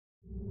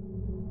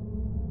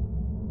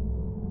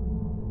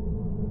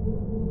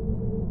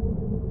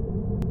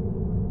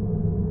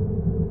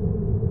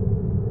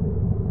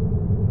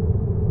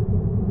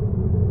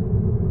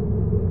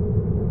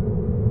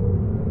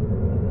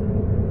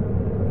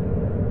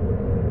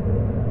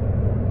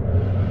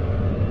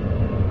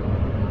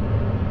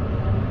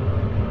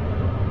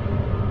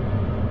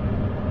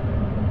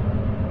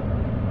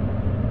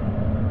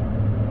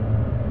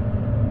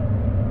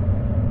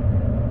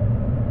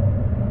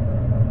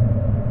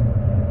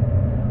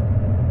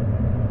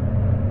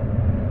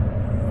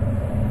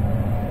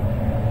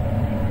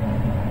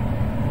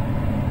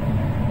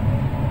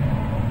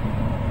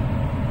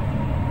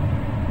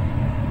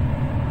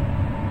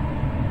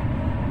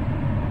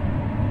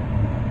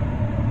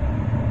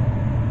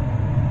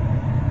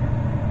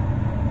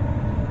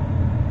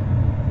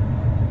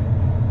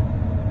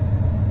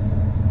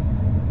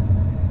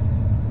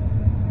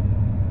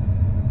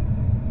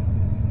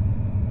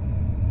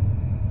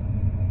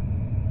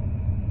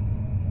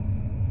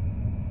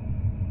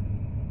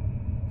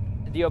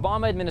The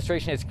Obama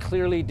administration has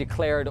clearly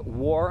declared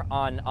war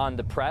on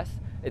the press.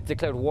 It's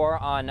declared war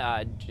on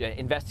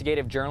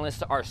investigative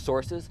journalists, our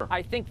sources.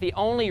 I think the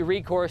only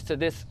recourse to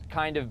this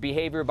kind of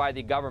behavior by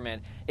the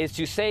government is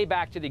to say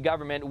back to the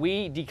government,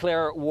 we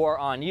declare war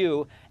on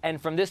you, and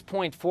from this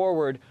point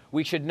forward,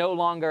 we should no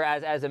longer,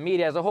 as a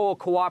media as a whole,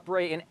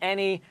 cooperate in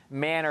any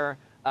manner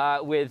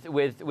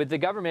with the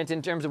government in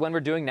terms of when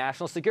we're doing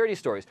national security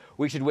stories.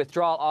 We should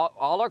withdraw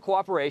all our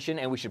cooperation,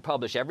 and we should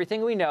publish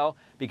everything we know,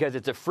 because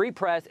it's a free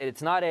press.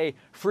 It's not a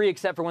free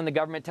except for when the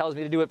government tells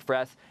me to do it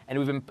press. And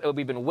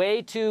we've been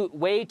way too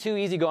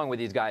easygoing with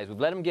these guys. We've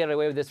let them get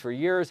away with this for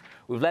years.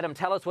 We've let them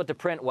tell us what to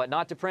print, what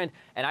not to print.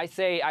 And I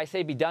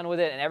say be done with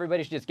it, and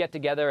everybody should just get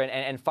together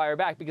and fire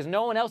back, because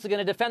no one else is going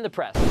to defend the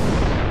press.